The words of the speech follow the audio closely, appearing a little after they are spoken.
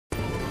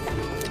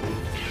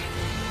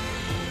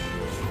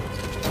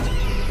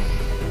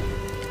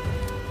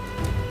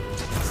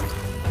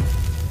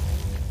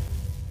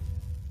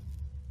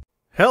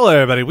Hello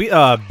everybody, we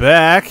are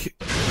back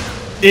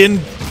in...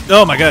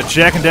 Oh my god,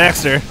 Jack and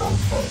Daxter.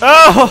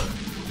 Oh!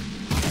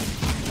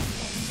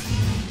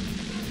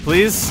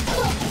 Please?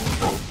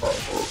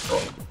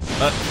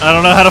 I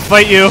don't know how to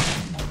fight you.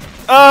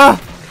 Ah!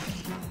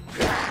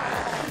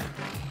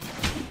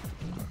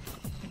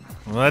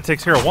 Well, that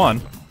takes care of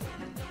one.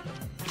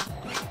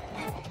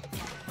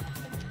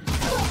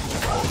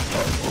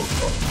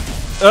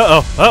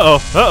 Uh-oh,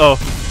 uh-oh,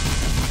 uh-oh.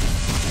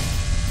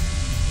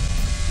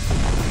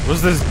 What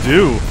does this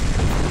do?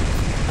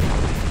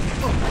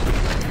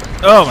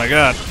 Oh my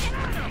god.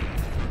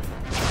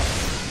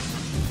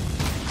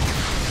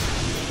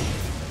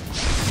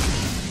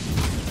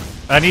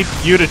 I need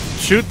you to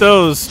shoot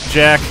those,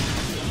 Jack.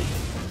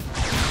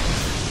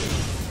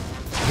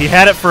 He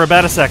had it for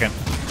about a second.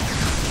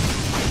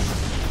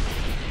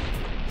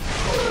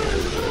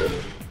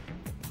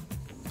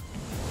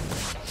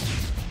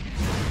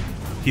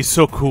 He's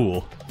so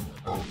cool.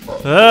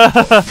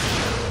 Ah!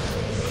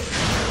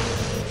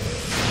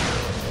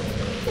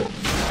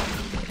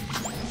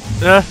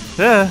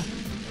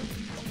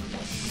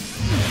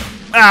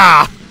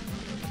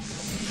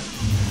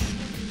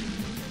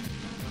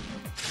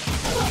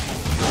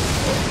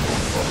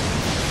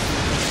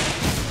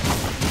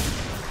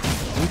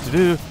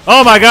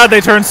 Oh my god,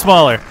 they turned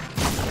smaller.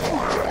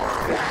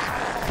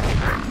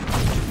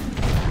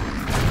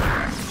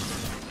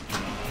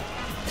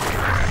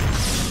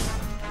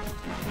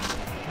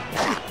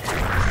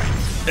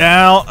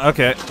 Ow,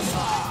 okay.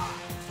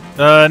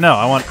 No,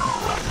 I want...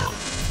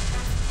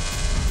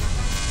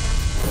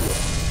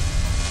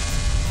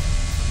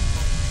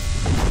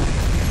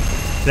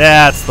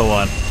 That's the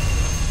one.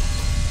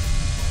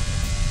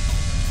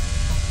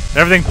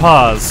 Everything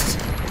paused.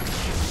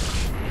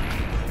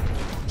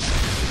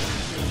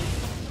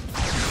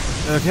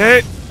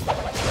 Okay.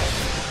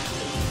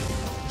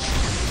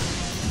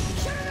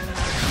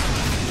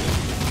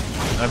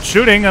 I'm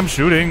shooting, I'm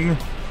shooting.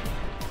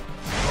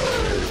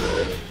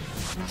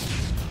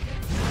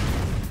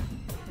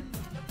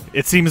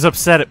 It seems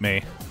upset at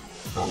me.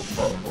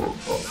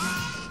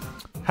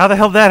 How the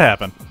hell did that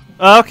happen?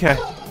 Okay.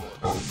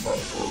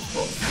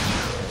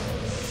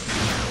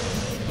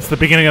 It's the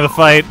beginning of the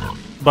fight,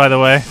 by the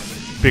way,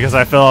 because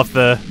I fell off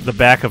the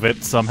back of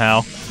it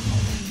somehow.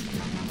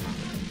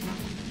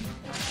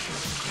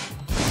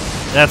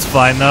 That's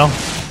fine, though.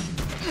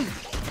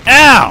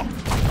 Ow!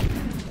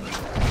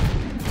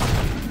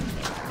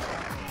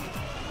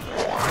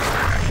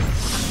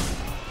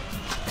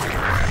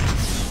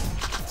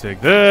 Take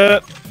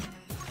that.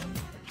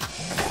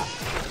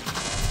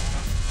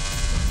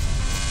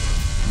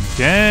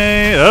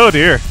 Okay. Oh,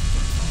 dear.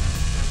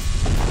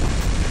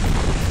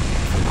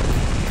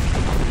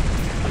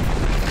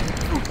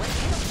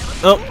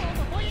 Oh.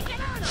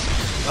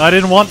 I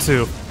didn't want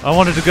to. I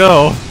wanted to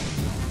go.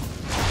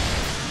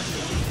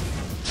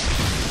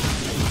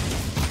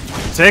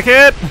 Take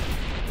it!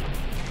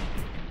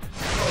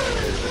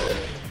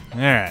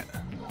 Alright.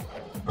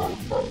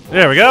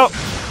 There we go.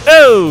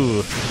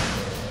 Oh!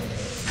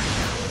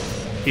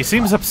 He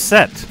seems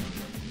upset.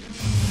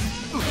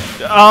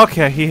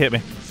 Okay, he hit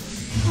me.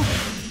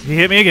 He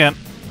hit me again.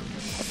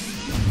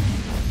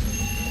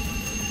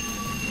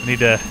 I need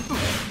to...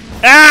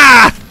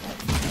 Ah!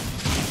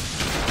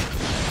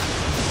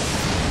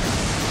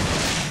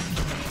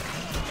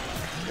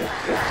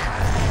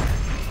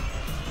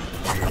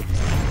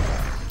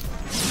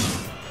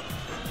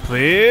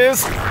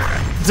 Please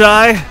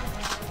die.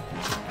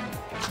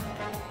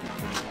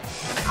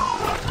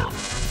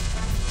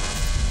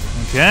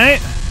 Okay.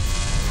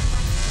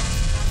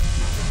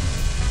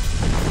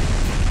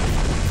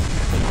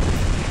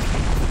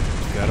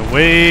 Gotta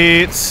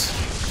wait.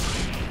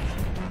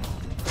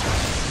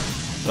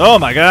 Oh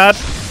my god.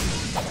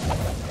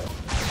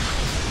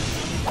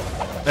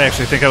 I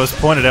actually think I was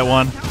pointed at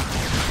one.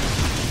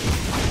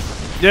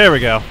 There we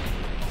go.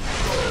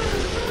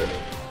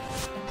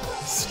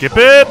 Skip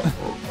it.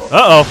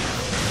 Uh-oh.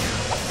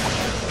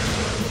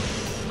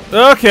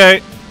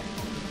 Okay.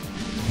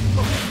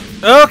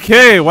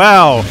 Okay,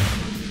 wow.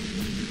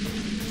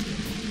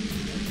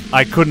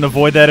 I couldn't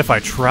avoid that if I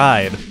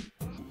tried.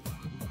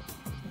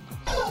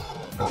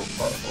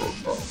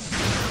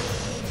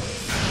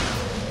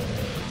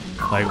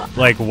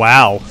 Like,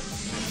 wow.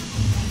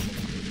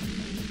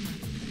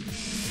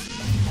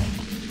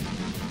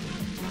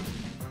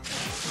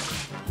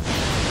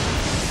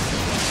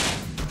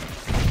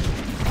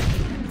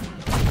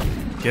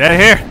 Get out of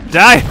here!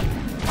 Die!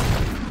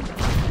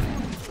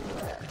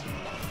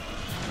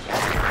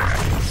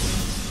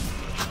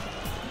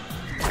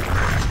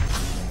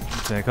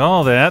 Take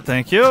all that,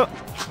 thank you.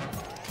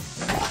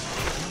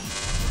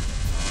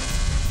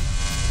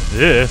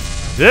 Yeah.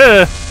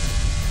 Yeah.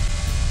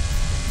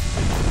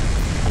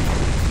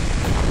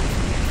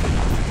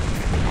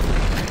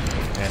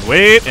 And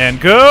wait,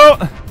 and go!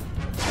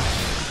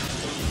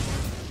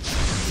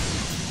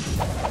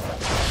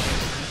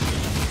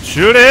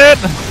 Shoot it!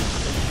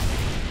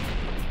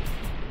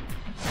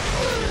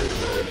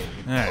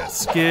 Alright,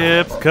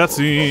 skip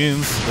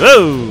cutscenes.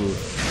 Oh!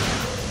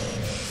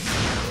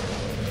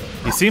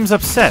 He seems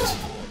upset.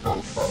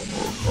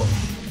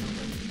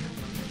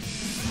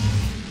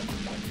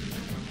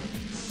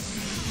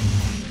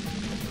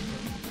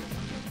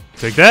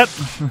 Take that.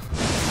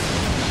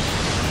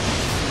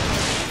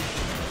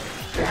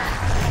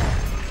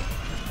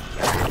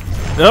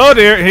 Oh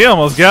dear, he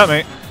almost got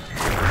me.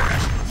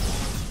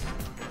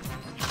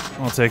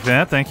 I'll take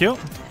that, thank you.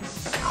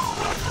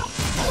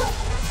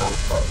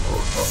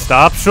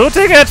 Stop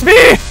shooting at me!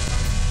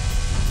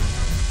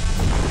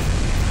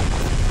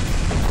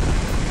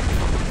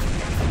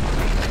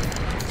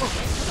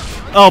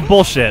 Oh,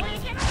 bullshit.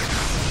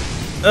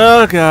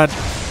 Oh, God.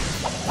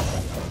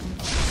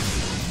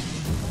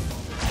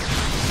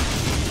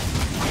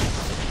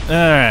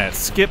 Alright,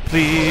 skip,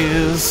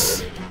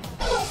 please.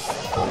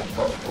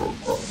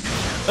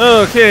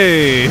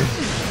 Okay.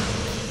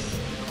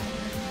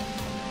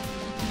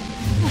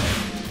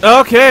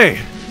 Okay.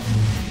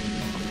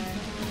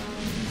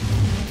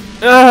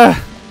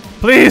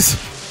 Please.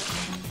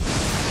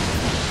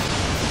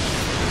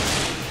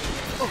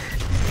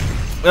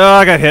 Oh,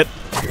 I got hit.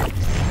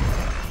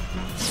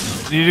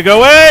 Need to go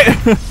away.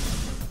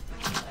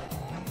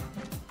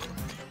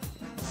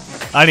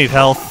 I need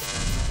health.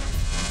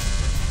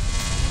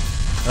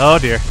 Oh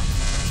dear.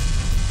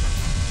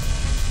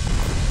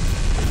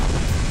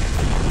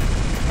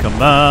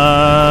 Come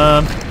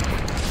on.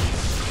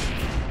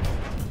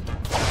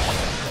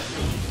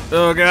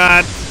 Oh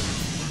god.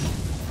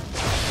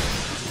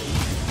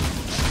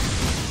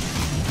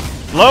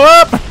 Blow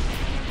up!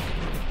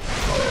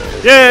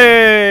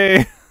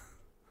 Yay!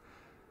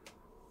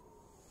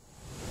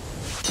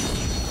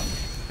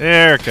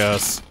 There it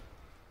goes.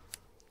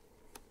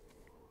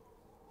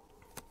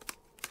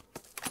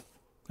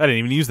 I didn't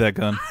even use that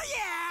gun. Oh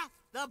yeah!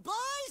 The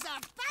boys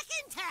are back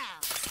in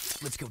town!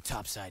 Let's go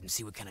topside and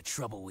see what kind of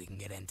trouble we can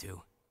get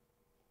into.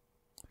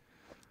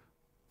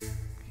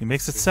 He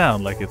makes it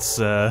sound like it's,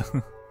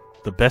 the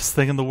best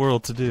thing in the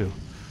world to do.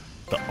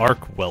 The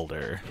arc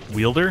welder.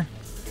 Wielder?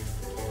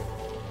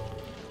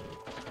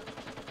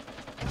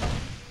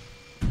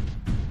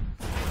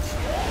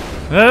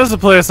 That is a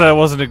place I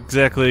wasn't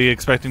exactly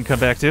expecting to come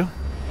back to.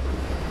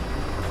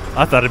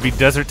 I thought it'd be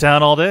Desert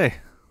Town all day.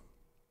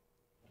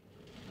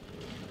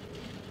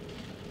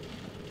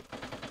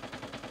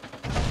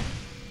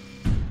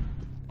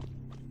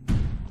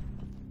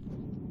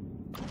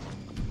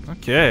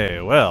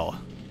 Okay, well.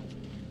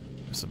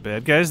 There's some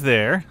bad guys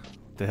there.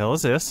 What the hell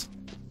is this?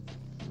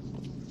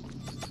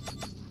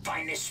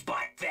 Find this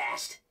spot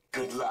fast.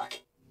 Good luck.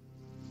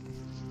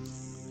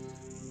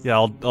 Yeah,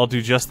 I'll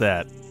do just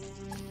that.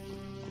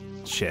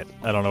 Shit,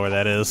 I don't know where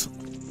that is.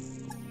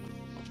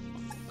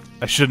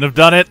 I shouldn't have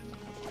done it.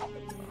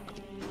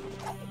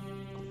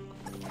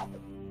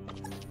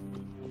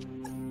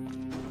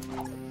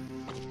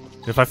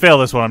 If I fail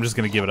this one, I'm just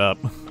gonna give it up.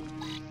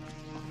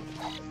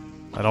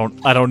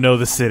 I don't know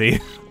the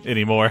city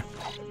anymore.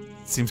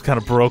 It seems kind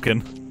of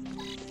broken.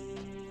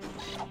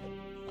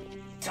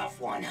 Tough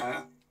one,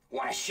 huh?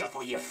 Wanna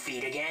shuffle your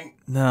feet again?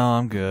 No,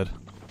 I'm good.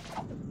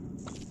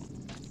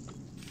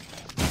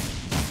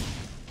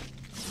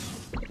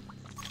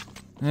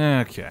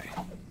 Okay.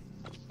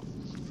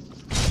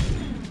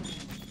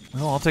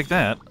 Well, I'll take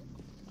that.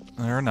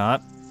 Or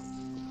not.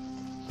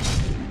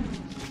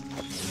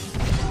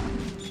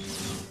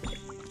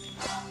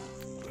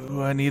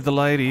 Ooh, I need the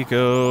light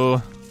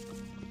eco.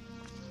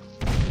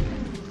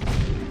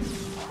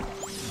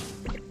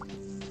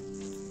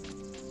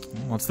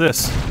 What's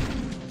this?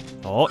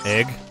 Oh,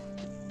 egg.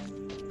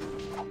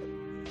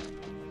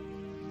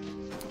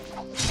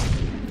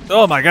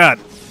 Oh my god!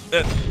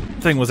 That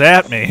thing was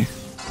at me.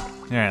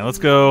 Alright, let's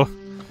go.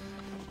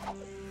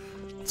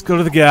 Let's go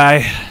to the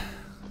guy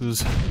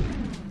who's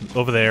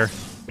over there.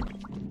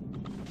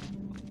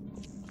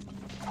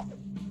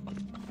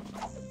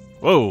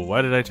 Whoa,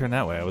 why did I turn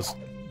that way? I was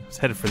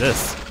headed for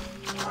this.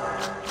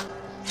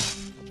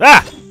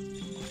 Ah!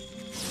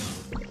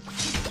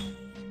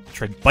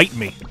 Tried biting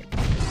me.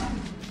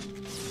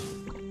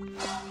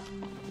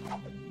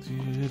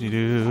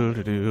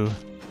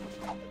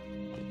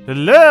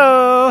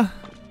 Hello!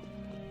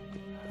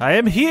 I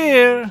am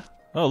here!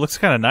 Oh, it looks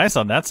kind of nice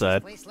on that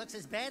side. This place looks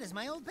as bad as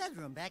my old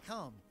bedroom back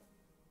home.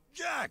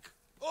 Jack,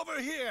 over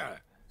here.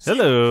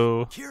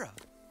 Hello. Kira!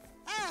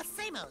 Ah,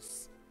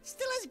 Samos.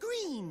 Still as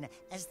green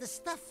as the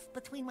stuff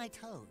between my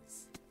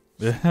toes.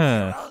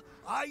 Well,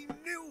 I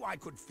knew I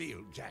could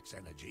feel Jack's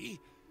energy.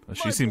 Well,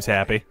 she My seems boy,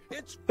 happy.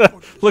 It's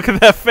Look at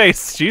that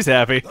face. She's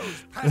happy.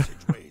 Those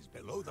passageways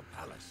below the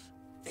palace.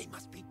 They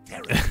must be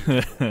terribly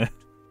important.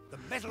 The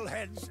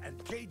metalheads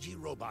and KG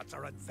robots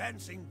are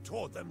advancing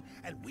toward them,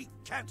 and we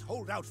can't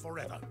hold out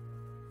forever.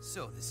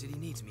 So, the city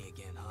needs me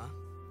again, huh?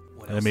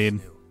 What I else mean,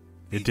 is new?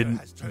 it Peter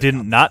has turned didn't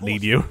up not the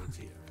need you. force fields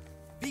here.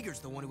 Beager's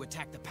the one who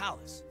attacked the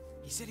palace.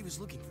 He said he was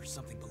looking for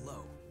something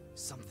below.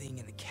 Something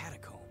in the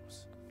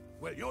catacombs.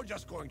 Well, you're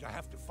just going to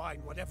have to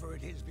find whatever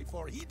it is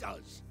before he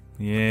does.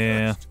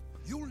 Yeah. First,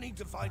 you'll need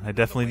to find I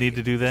definitely another need way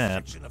to do into this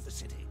that. section of the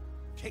city.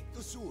 Take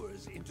the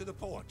sewers into the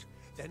port,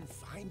 then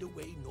find a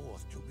way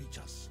north to reach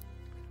us.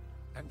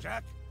 And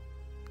Jack,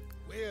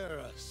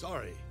 we're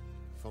sorry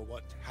for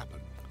what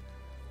happened.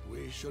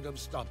 We should have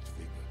stopped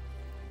Vigor.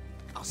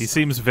 He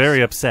seems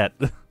very upset.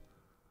 And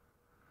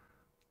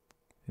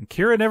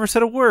Kira never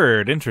said a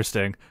word.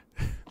 Interesting.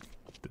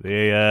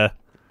 They,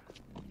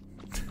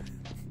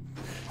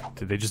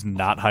 did they just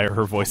not hire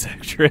her voice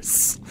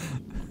actress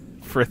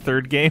for a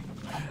third game?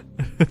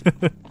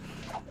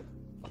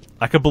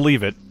 I could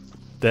believe it.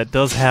 That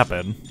does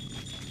happen.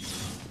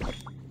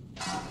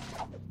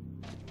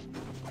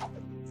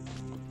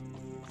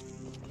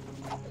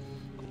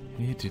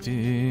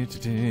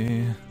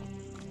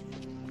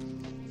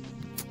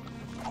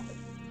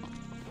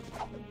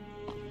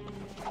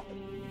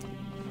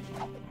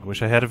 I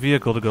wish I had a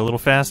vehicle to go a little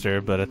faster,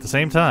 but at the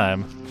same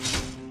time...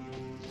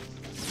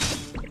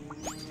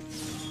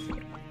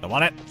 I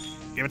want it!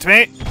 Give it to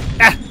me!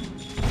 Ah!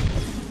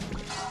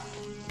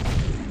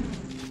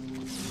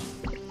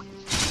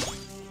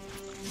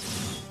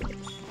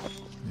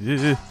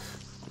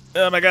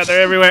 Oh my god,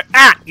 they're everywhere!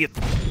 Ah!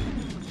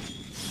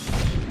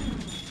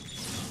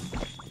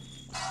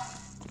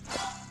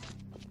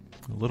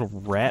 Little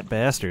rat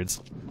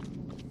bastards.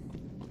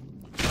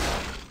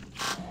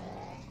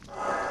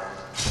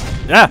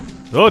 Ah!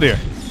 Oh dear.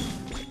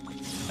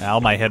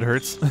 Ow, my head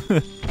hurts.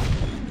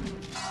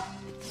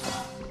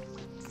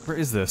 Where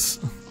is this?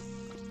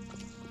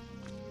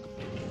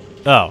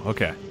 Oh,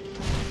 okay.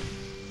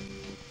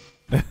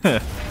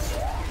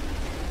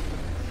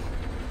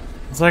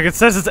 It's like it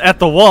says it's at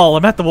the wall.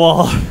 I'm at the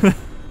wall.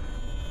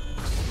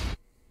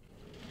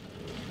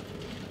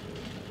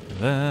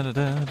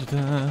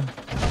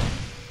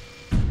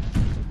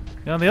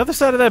 Yeah, on the other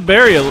side of that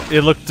barrier,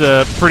 it looked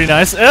pretty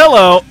nice.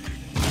 Hello!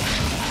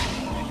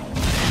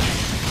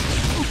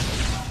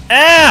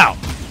 Ow!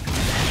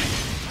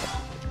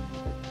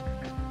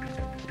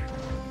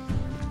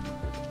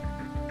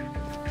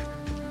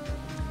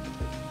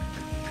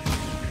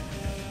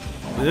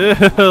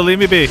 Leave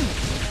me be.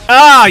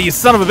 Ah, you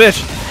son of a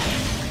bitch!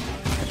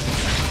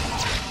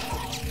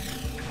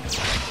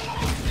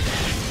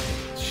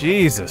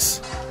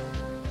 Jesus.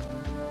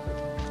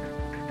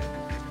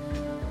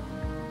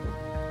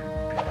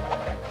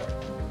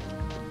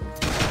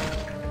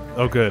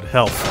 Oh good,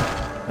 health.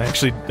 I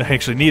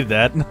actually needed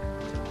that.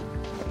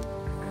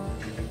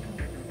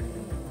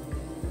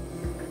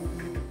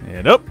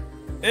 And up!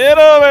 And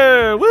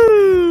over!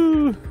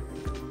 Woo!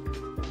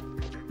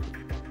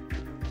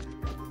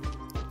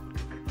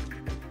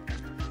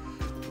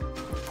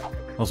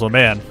 Also,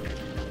 man,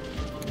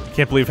 I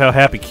can't believe how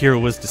happy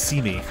Kira was to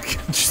see me.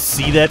 Did you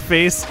see that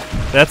face?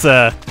 That's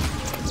a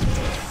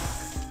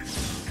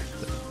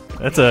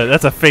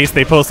face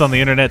they post on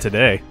the internet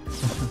today.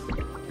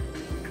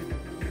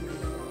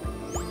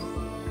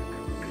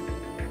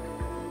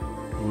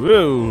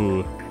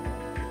 Whoa!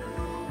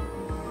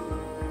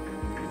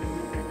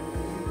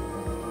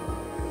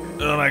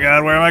 Oh my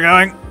god, where am I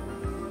going?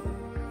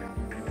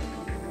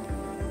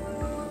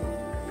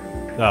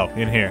 Oh,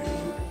 in here.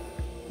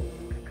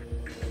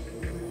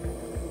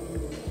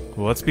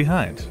 What's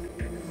behind?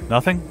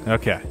 Nothing?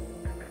 Okay.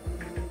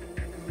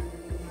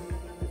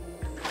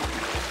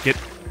 Can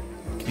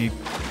you...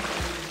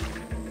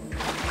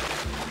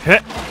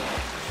 Hit!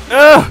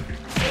 Ugh!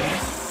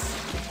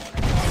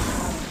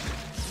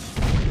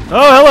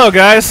 Oh, hello,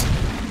 guys.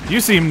 You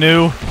seem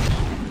new.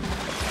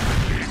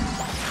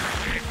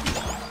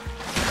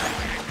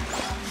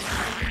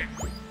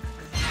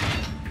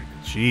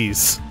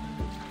 Jeez.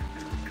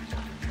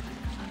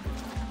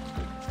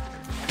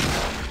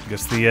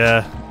 Guess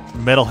the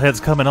metal heads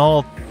come in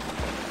all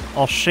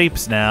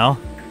shapes now.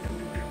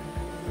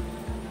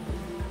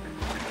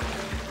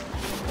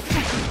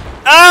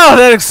 Oh,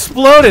 that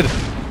exploded!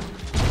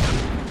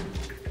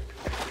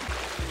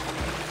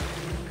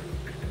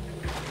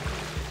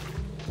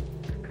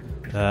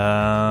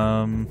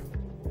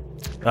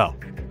 Oh.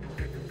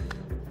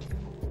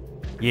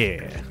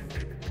 Yeah.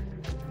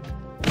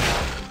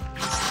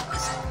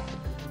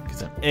 Get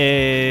some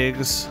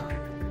eggs.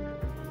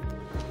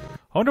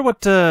 I wonder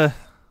what,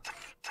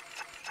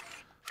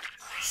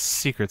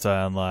 secrets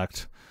I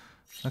unlocked.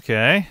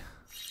 Okay.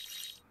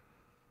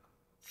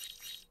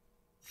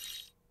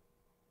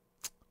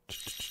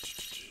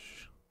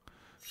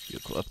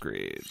 Vehicle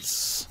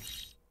upgrades.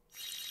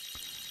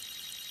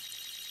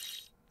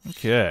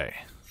 Okay.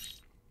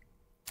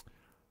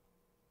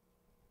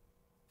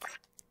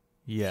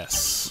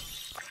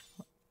 Yes.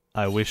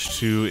 I wish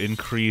to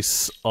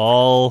increase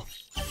all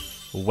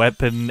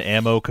weapon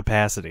ammo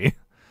capacity.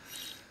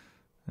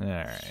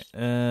 Alright,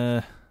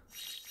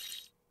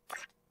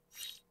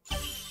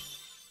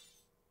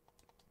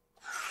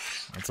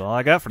 that's all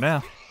I got for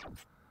now.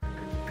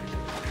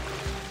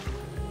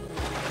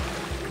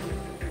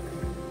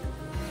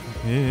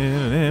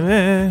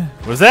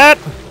 What was that?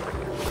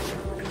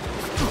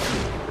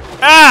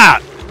 Ah!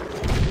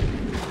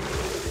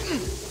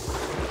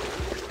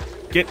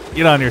 Get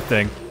on your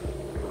thing.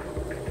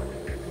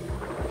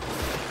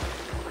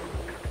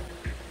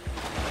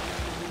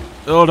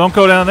 Oh, don't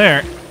go down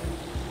there.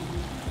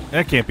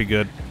 That can't be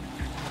good.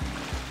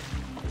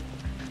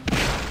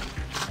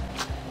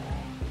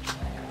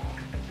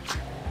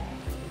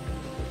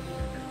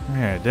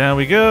 Alright, down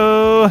we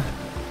go.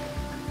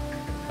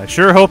 I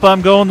sure hope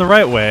I'm going the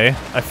right way.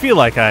 I feel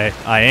like I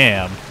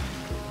am.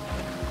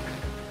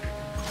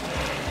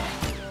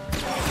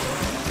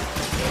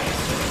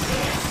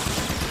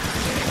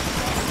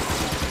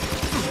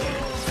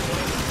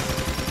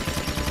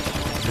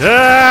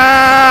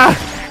 Ah!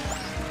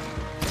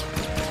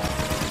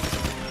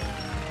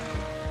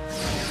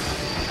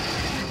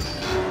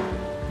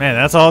 Man,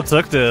 that's all it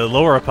took to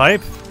lower a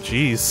pipe?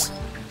 Jeez.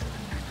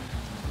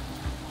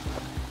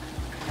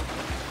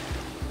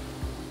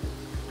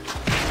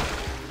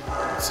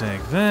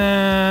 Take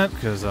that,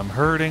 because I'm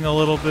hurting a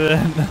little bit.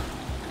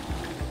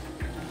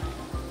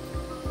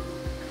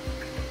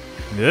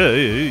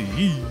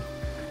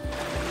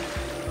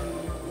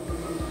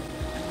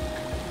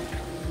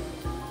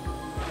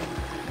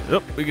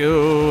 Up we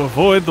go.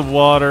 Avoid the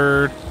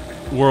water.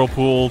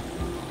 Whirlpool.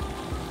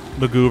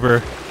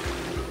 Magoober.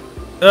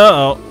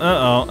 Uh-oh.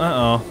 Uh-oh.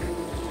 Uh-oh.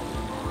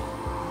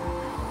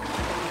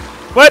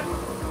 What?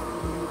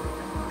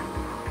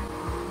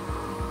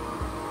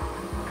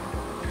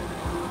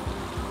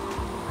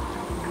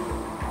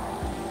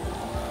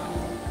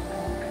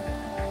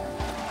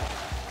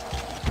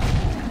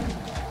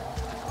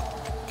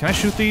 Can I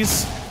shoot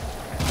these?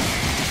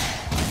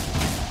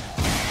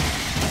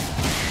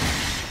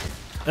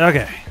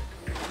 Okay.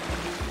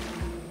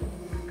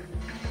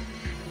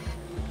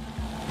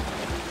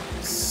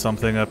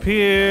 Something up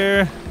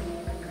here.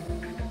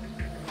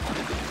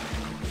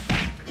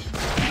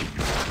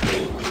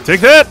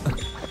 Take that!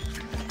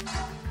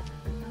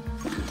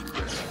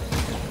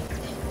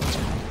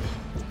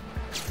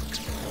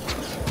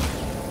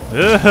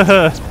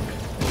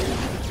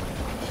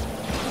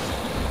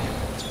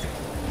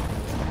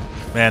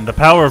 Man, the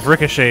power of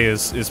Ricochet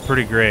is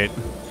pretty great.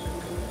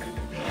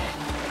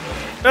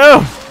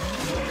 Oh!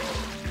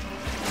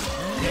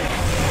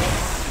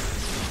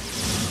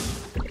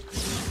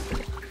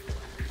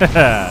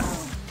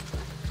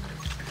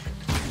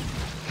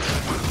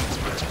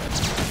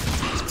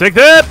 Take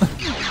that!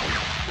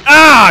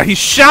 Ah! He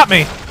shot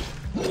me!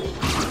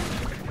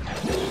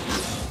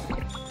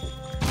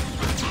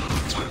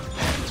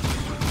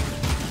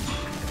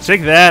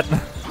 Take that!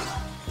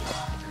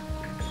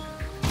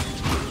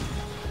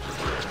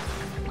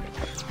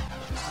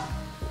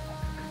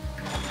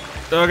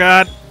 Oh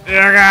god! Oh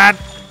god!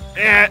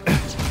 Yeah.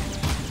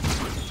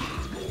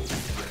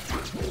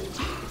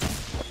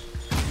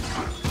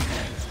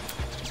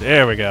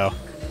 There we go.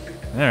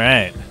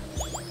 Alright.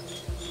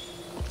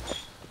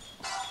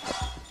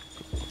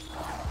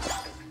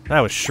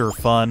 That was sure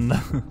fun.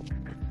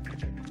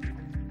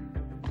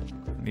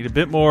 Need a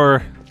bit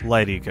more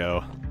light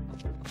eco.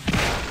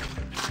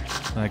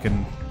 I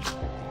can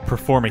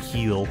perform a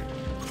heal.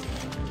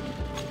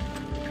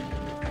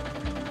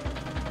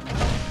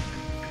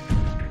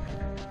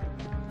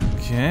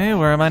 Okay,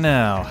 where am I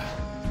now?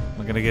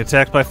 Am I gonna get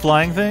attacked by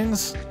flying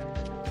things?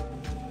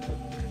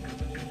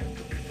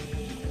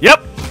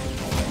 Yep!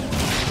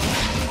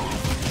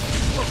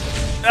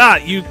 Ah,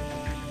 you...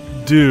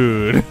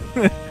 Dude.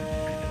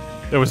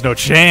 There was no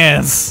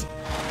chance.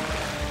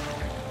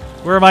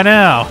 Where am I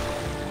now?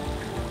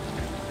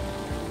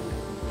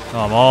 Oh,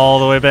 I'm all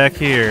the way back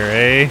here,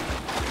 eh?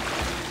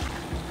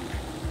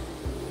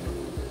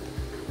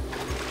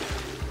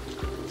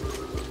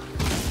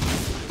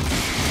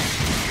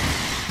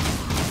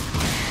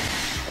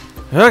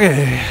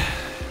 Okay,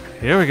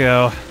 here we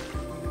go.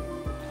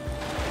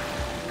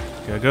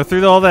 Gotta go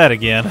through all that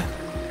again.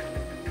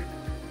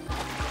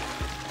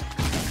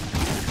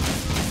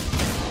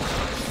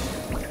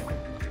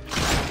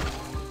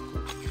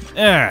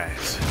 Alright.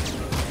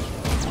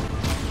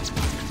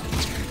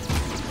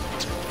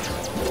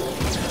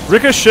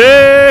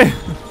 Ricochet!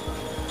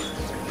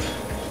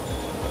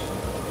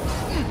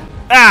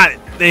 Ah!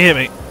 They hit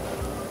me.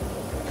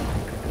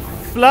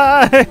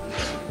 Fly!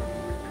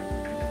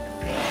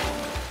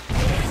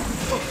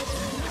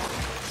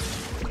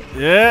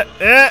 Yeah,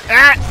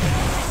 ah!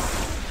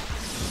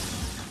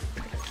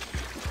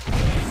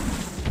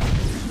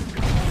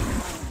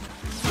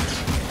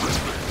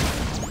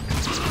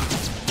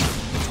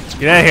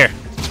 Get out of here.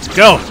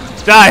 Go!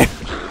 Die!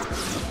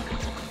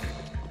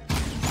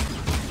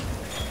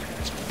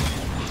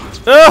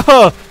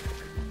 Oh!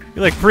 He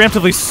like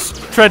preemptively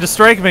tried to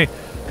strike me.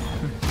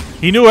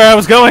 He knew where I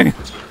was going.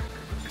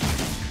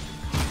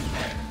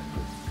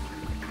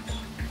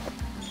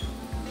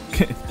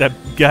 That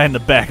guy in the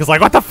back is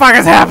like, what the fuck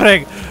is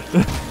happening?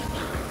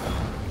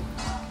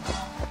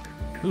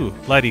 Ooh,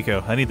 light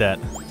eco. I need that.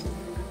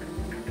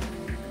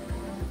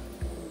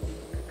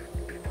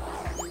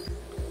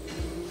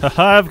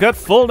 Haha, I've got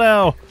full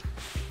now.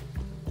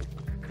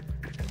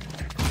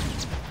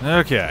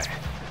 Okay.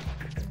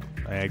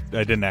 I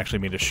didn't actually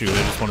mean to shoot. I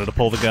just wanted to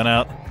pull the gun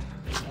out.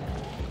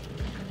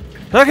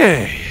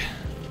 Okay.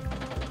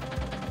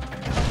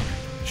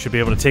 Should be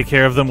able to take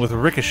care of them with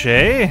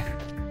Ricochet.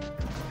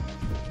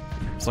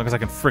 As long as I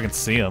can friggin'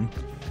 see them.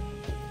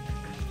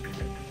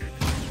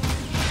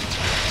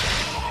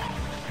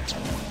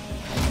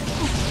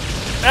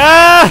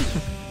 Ah!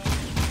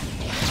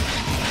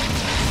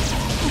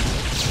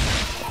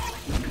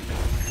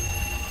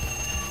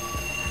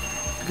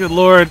 Good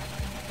lord.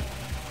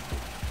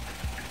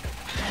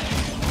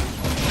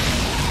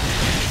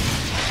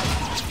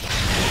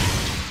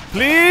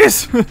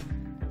 Please?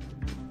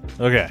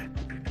 Okay.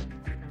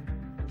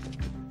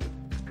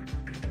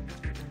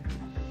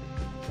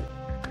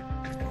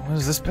 Where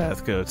does this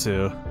path go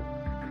to?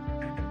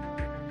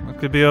 What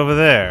could be over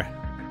there?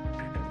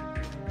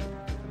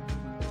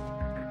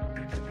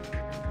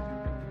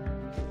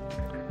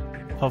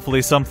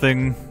 Hopefully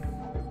something,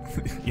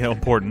 you know,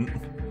 important.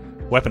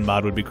 Weapon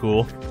mod would be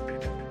cool.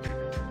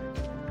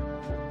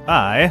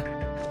 I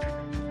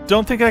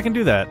don't think I can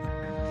do that,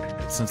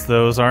 since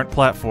those aren't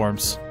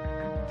platforms.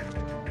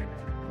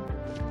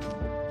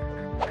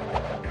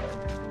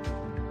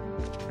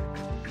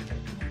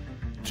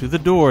 To the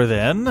door,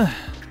 then.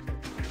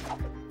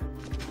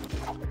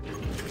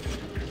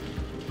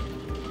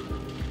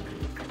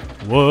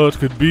 What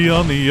could be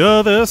on the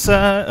other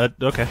side?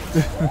 Okay.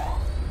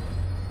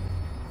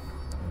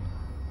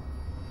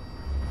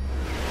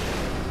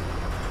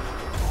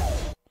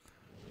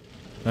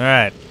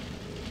 Alright.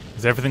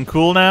 Is everything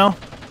cool now?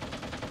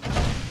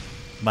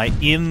 Am I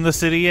in the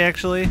city,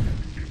 actually?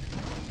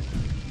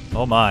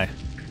 Oh my.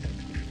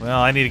 Well,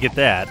 I need to get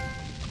that.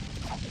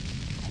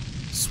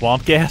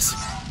 Swamp gas?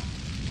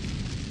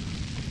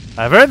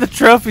 I've earned the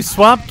trophy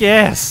swamp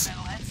gas!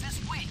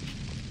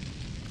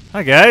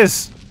 Hi,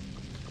 guys.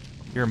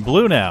 You're in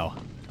blue now.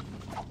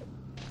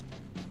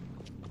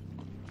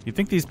 You'd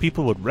think these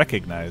people would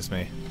recognize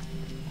me.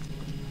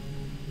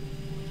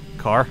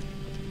 Car?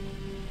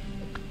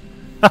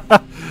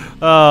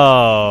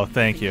 Oh,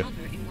 thank you.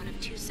 In one of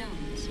two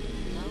zones,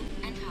 low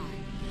and high.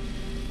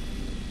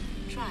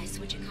 Try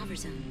switching hover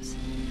zones.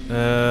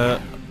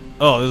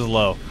 Oh, this is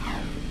low.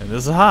 And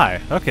this is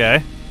high.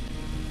 Okay.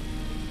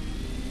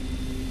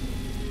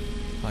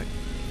 Like,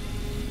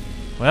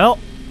 well,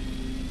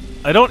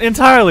 I don't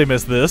entirely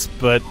miss this,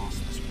 but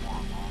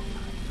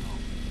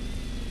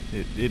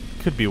it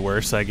could be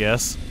worse, I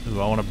guess. Ooh,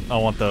 I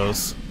want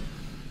those.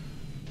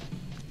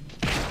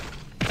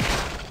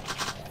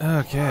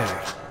 Okay.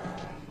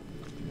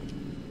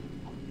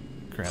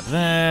 Grab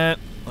that.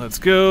 Let's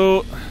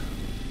go.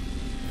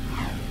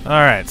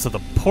 Alright, so the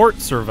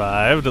port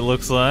survived, it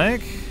looks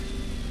like.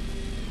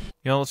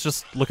 You know, let's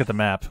just look at the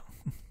map.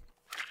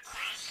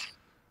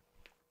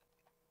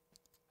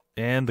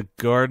 And the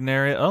garden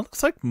area. Oh,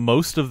 looks like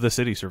most of the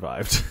city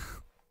survived.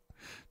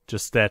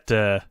 Just that,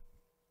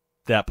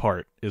 that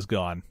part is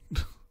gone.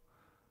 So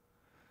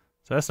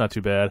that's not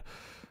too bad.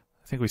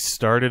 I think we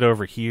started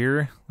over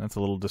here. That's a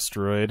little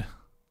destroyed.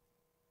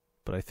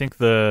 But I think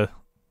the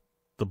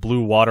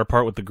blue water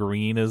part with the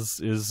green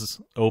is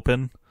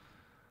open.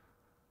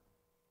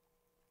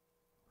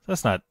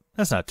 That's not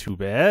too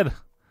bad.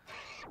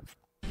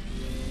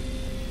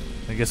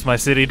 I guess my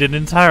city didn't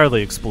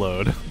entirely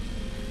explode.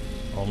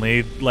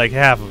 Only like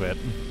half of it.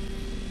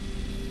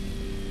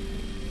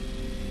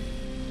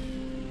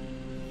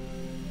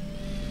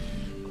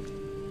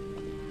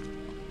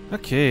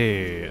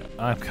 Okay,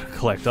 I'm gonna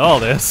collect all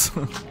this.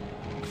 I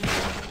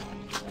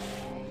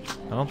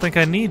don't think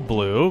I need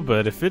blue,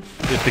 but if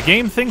the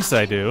game thinks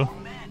I do.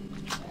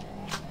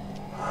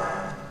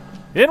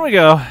 In we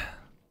go.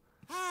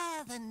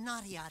 Ah, the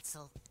naughty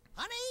Otzel.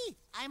 Honey,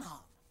 I'm home.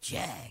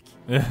 Jack,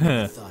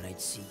 I thought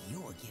I'd see you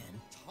again.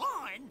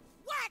 Torn?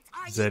 What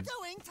are Is you that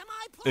doing to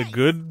my a place?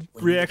 good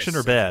reaction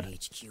or bad?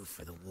 HQ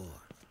for the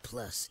war.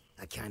 Plus,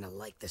 I kind of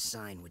like the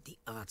sign with the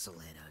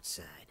Otzel head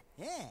outside.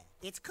 Yeah,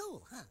 it's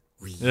cool, huh?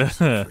 We use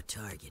it for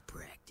target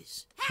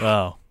practice.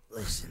 Wow.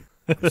 Listen,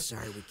 I'm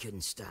sorry we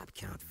couldn't stop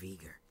Count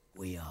Veigar.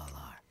 We all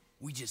are.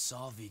 We just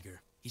saw Veigar.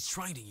 He's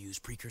trying to use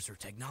precursor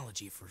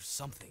technology for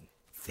something.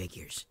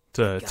 Figures.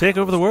 To God, take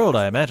over the world,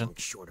 I we're imagine.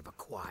 short of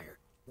acquired.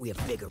 We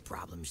have bigger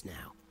problems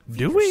now.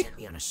 Do Veigar we? sent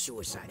me on a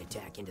suicide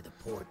attack into the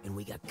port, and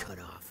we got cut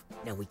off.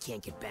 Now we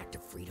can't get back to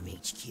Freedom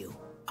HQ.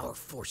 Our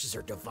forces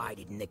are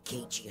divided, and the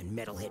KG and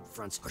Metalhead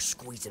fronts are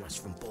squeezing us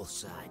from both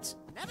sides.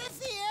 Never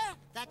fear,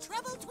 the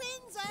Trouble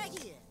Twins are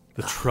here.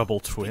 The Trouble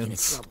Speaking of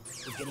Twins. trouble,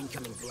 we've got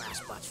incoming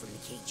blast bots from the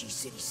KG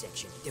City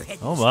section. They're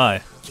heading Oh this my.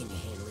 way. Can you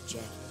handle it,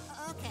 Jack?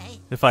 Okay.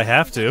 If I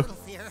have to. A little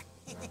fear.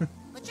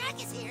 But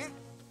Jack is here.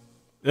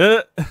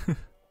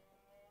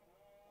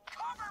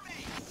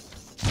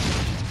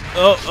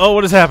 Oh,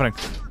 what is happening?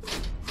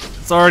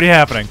 It's already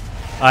happening.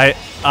 I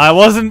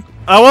wasn't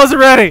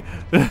ready.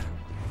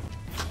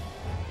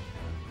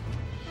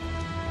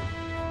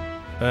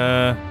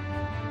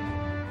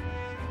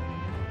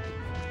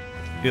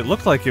 It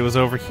looked like it was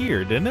over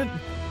here, didn't it?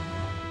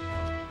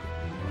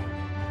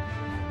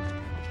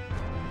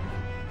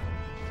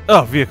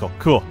 Oh, vehicle.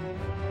 Cool.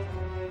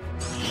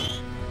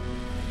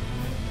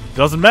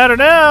 Doesn't matter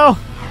now.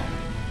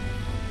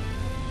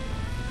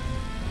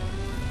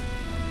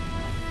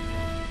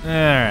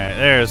 Alright,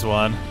 there's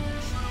one.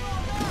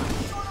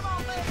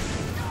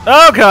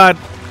 Oh god!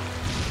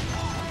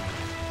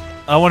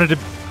 I wanted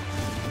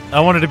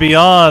to be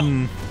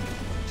on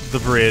the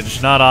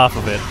bridge, not off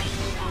of it.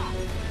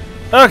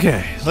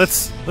 Okay,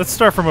 let's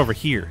start from over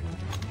here.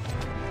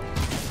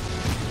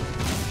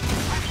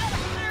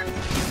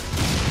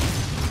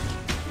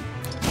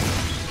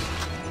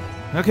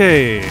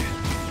 Okay.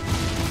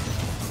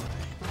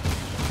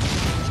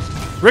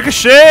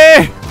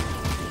 Ricochet!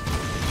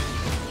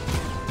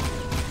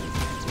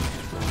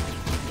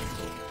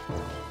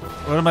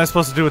 What am I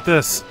supposed to do with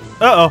this?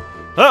 Uh-oh.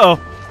 Uh-oh.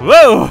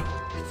 Whoa!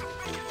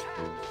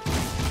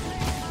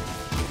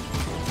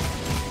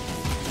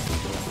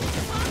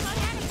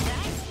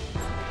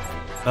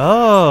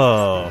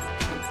 Oh.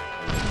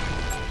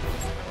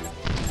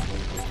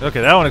 Okay,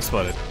 that one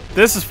exploded.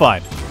 This is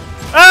fine.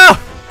 Ah!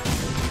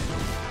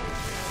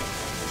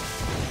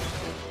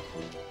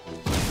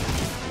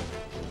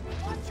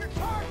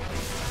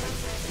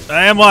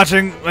 I am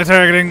watching my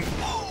targeting.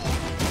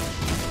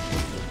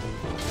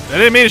 I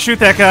didn't mean to shoot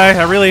that guy.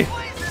 I really...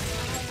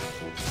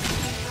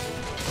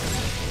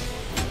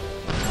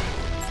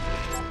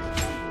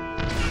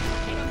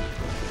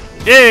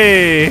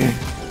 Yay!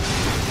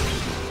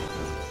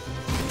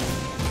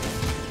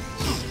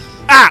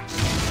 Ah!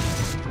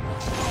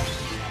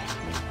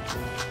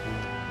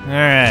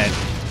 Alright.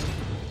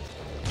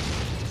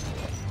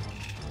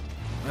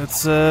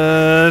 Let's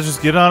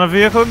just get on a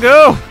vehicle and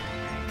go!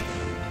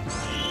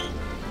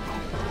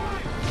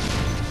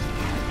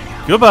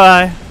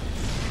 Goodbye!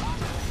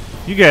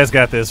 You guys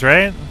got this,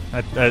 right?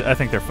 I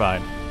think they're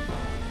fine.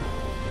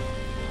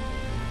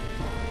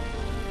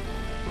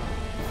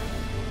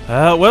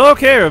 Well,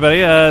 okay, everybody.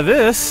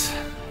 This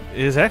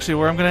is actually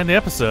where I'm going to end the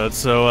episode.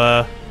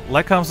 So,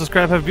 like, comment,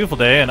 subscribe, have a beautiful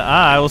day, and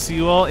I will see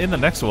you all in the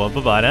next one.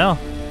 Bye-bye now.